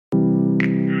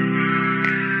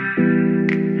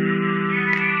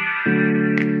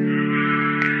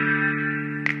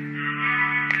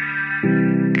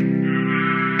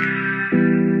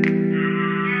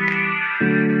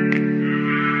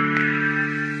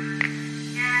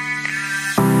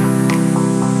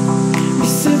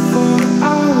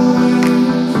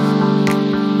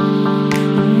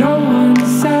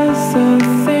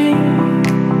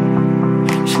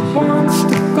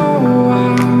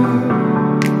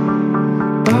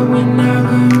we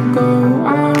never go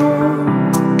out.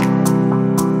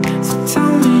 So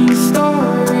tell me a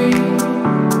story,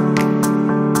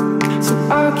 so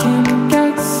I can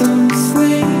get some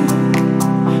sleep.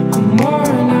 I'm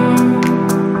worn out,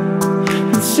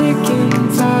 I'm sick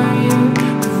and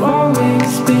tired of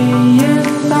always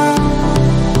being loud.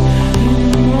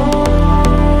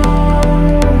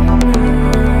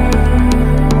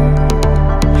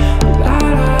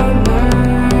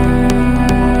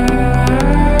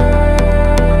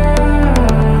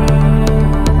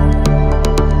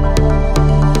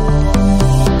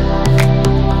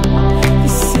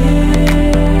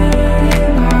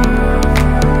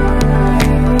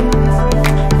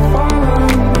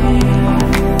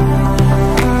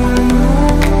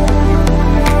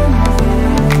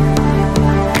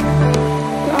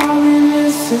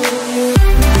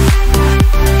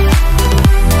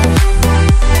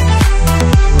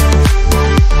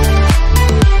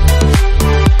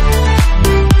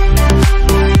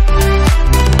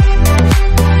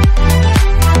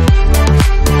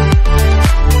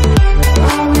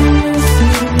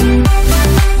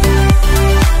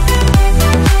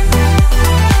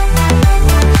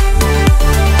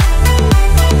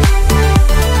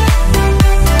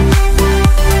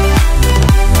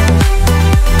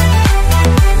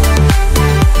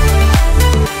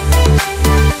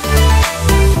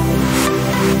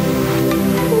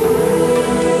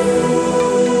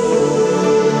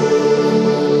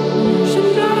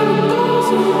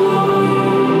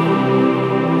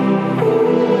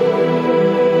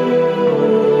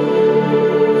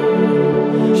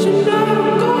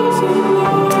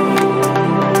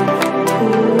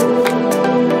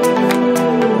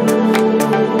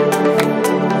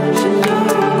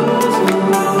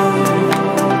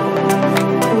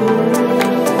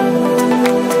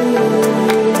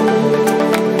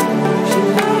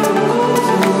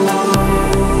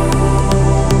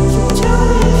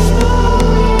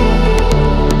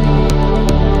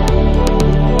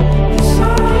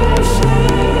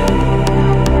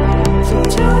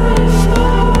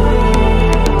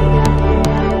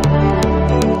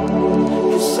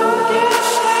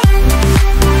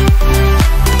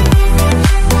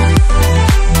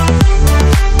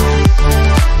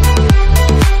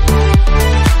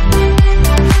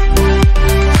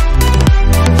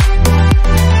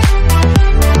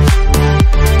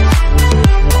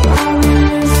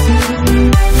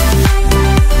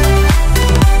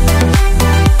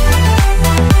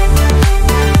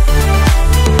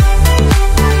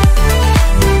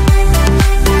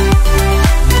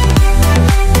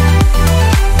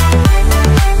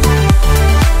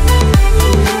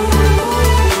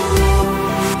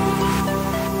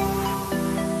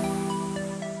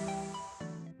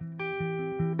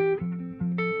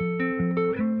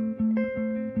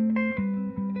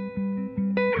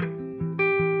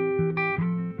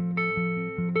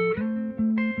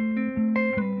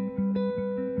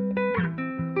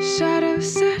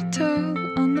 Shadows settle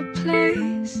on the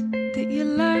place that you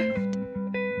left.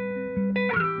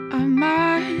 Our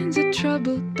minds are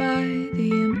troubled by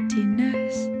the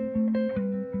emptiness.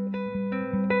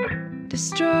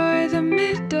 Destroy the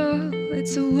middle,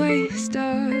 it's a waste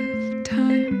of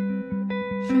time.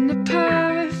 From the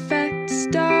perfect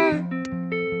start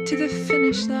to the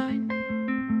finish line.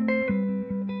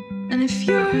 And if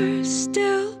you're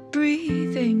still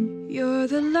breathing, you're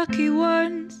the lucky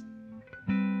ones.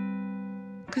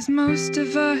 'Cause most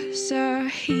of us are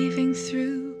heaving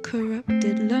through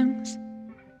corrupted lungs,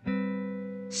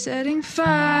 setting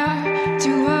fire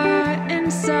to our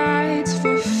insides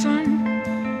for fun,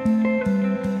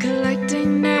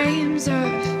 collecting names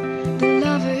of the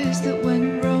lovers that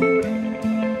went wrong,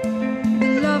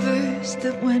 the lovers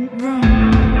that went wrong.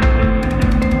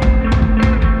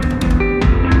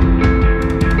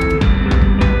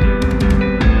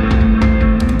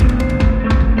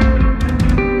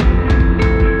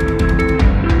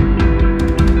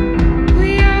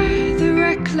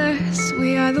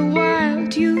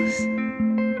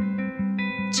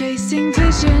 Chasing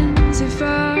visions of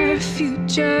our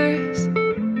future.